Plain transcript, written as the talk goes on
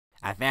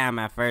I found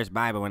my first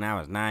Bible when I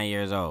was 9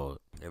 years old.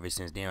 Ever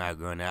since then, I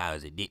grown up, I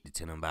was addicted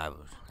to them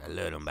Bibles. I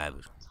love them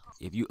Bibles.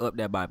 If you up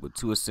that Bible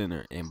to a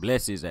sinner and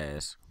bless his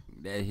ass,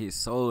 that his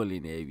soul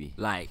in there,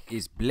 like,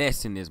 it's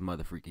blessing this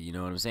motherfucker, you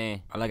know what I'm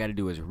saying? All I gotta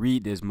do is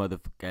read this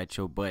motherfucker at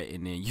your butt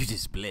and then you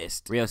just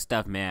blessed. Real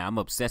stuff, man. I'm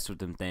obsessed with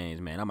them things,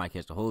 man. I might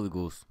catch the Holy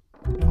Ghost.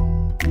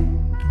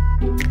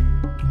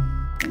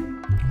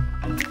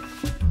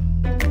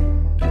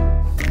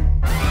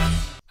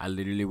 I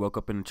literally woke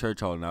up in the church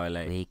hall and I was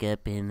like, wake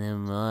up in the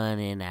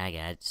morning, I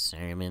got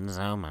sermons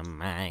on my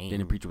mind. Then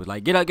the preacher was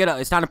like, get up,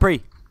 it's time to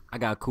pray. I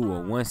got cool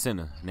with one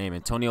sinner named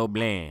Antonio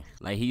Bland.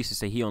 Like, he used to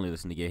say he only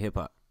listened to get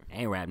hip-hop. I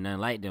ain't rap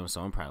nothing like them,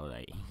 so I'm probably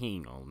like, he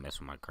ain't gonna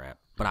mess with my crap.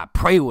 But I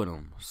pray with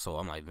him, so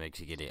I'm like, make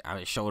sure you get it.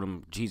 I showed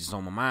him Jesus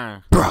on my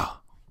mind. Bruh,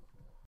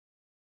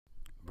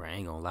 I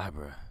ain't gonna lie,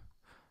 bruh.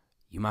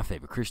 You my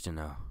favorite Christian,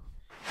 though.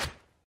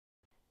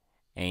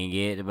 Ain't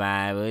get the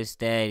Bible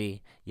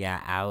study.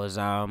 Yeah, I was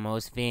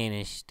almost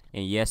finished.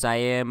 And yes, I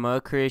am a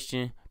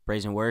Christian.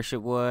 Praise and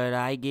worship, what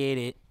I get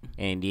it.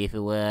 And if it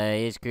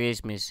was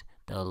Christmas,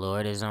 the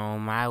Lord is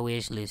on my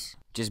wish list.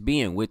 Just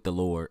being with the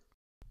Lord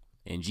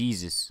and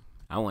Jesus.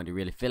 I wanted to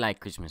really feel like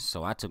Christmas,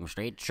 so I took him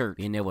straight to church.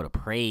 Being able to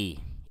pray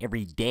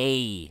every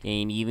day.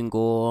 Ain't even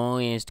go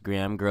on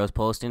Instagram, girls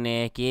posting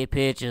naked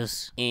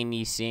pictures. And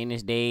these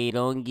sinners, they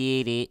don't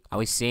get it. I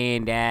was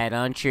saying that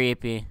I'm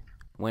tripping.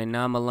 When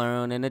I'm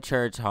alone in the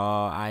church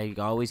hall, I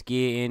always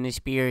get in the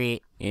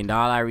spirit. And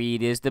all I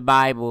read is the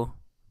Bible.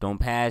 Don't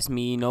pass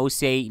me no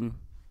Satan.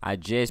 I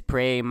just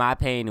pray my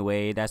pain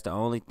away. That's the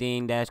only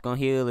thing that's gonna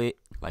heal it.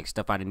 Like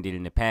stuff I done did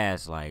in the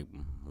past, like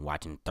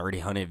watching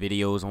 300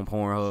 videos on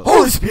Pornhub.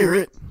 Holy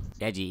Spirit!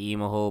 That you eat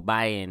my whole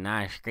body and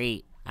not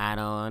straight. I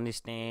don't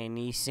understand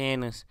these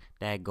sinners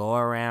that go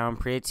around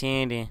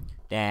pretending,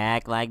 that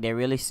act like they're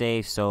really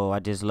safe. So I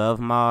just love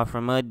them all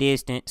from a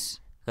distance.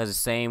 Cause the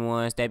same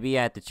ones that be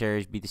at the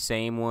church be the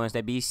same ones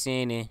that be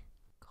sinning.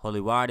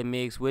 Holy water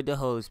mixed with the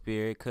Holy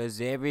Spirit.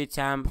 Cause every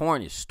time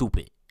porn is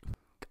stupid.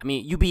 I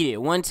mean, you beat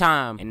it one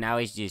time and now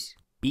it's just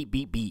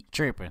beat,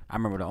 tripping. I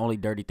remember the only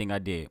dirty thing I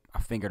did. I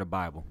fingered the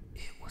Bible.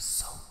 It was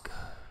so good.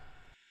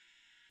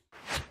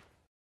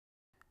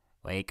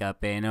 Wake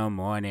up in the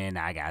morning,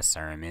 I got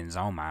sermons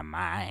on my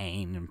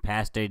mind.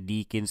 Pastor,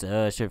 deacons,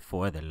 usher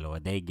for the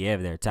Lord, they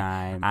give their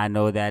time. I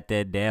know that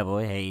the devil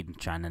hate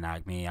trying to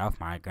knock me off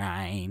my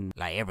grind.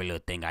 Like every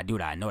little thing I do,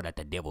 that I know that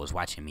the devil is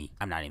watching me.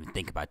 I'm not even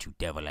thinking about you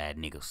devil-ass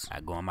niggas.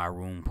 I go in my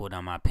room, put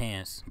on my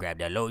pants, grab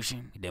that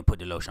lotion, then put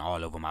the lotion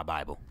all over my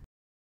Bible.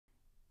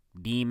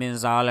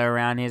 Demons all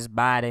around his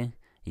body.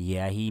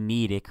 Yeah, he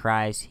needed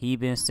Christ. He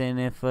been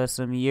sinning for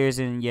some years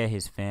and yeah,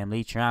 his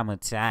family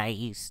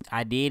traumatized.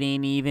 I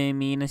didn't even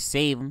mean to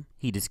save him.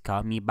 He just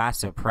caught me by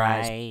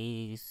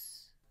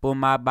surprise. Pulled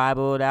my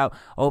Bible out,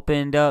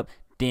 opened up,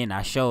 then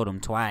I showed him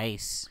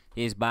twice.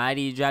 His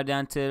body dropped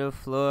down to the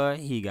floor.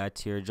 He got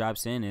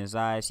teardrops in his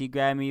eyes. He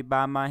grabbed me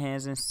by my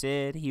hands and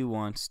said he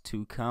wants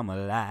to come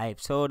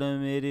alive. Told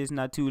him it is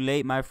not too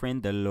late, my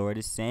friend. The Lord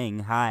is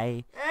saying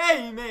hi.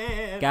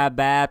 Amen. Got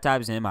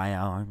baptized in my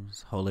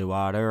arms. Holy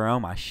water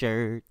on my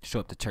shirt. Show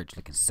up to church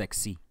looking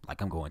sexy,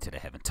 like I'm going to the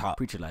heaven top.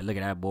 Preacher like, look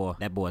at that boy.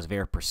 That boy is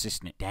very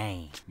persistent.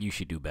 Dang, you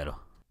should do better.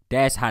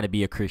 That's how to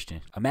be a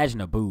Christian. Imagine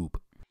a boob.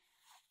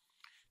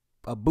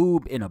 A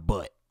boob in a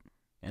butt.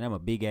 And I'm a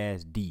big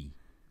ass D.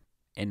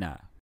 And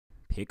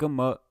pick him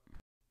up,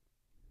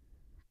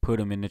 put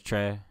him in the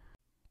trash,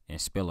 and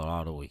spill it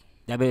all the way.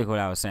 That's basically what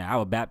I was saying. I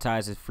would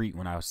baptize his freak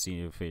when I was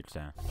seeing it the first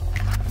time.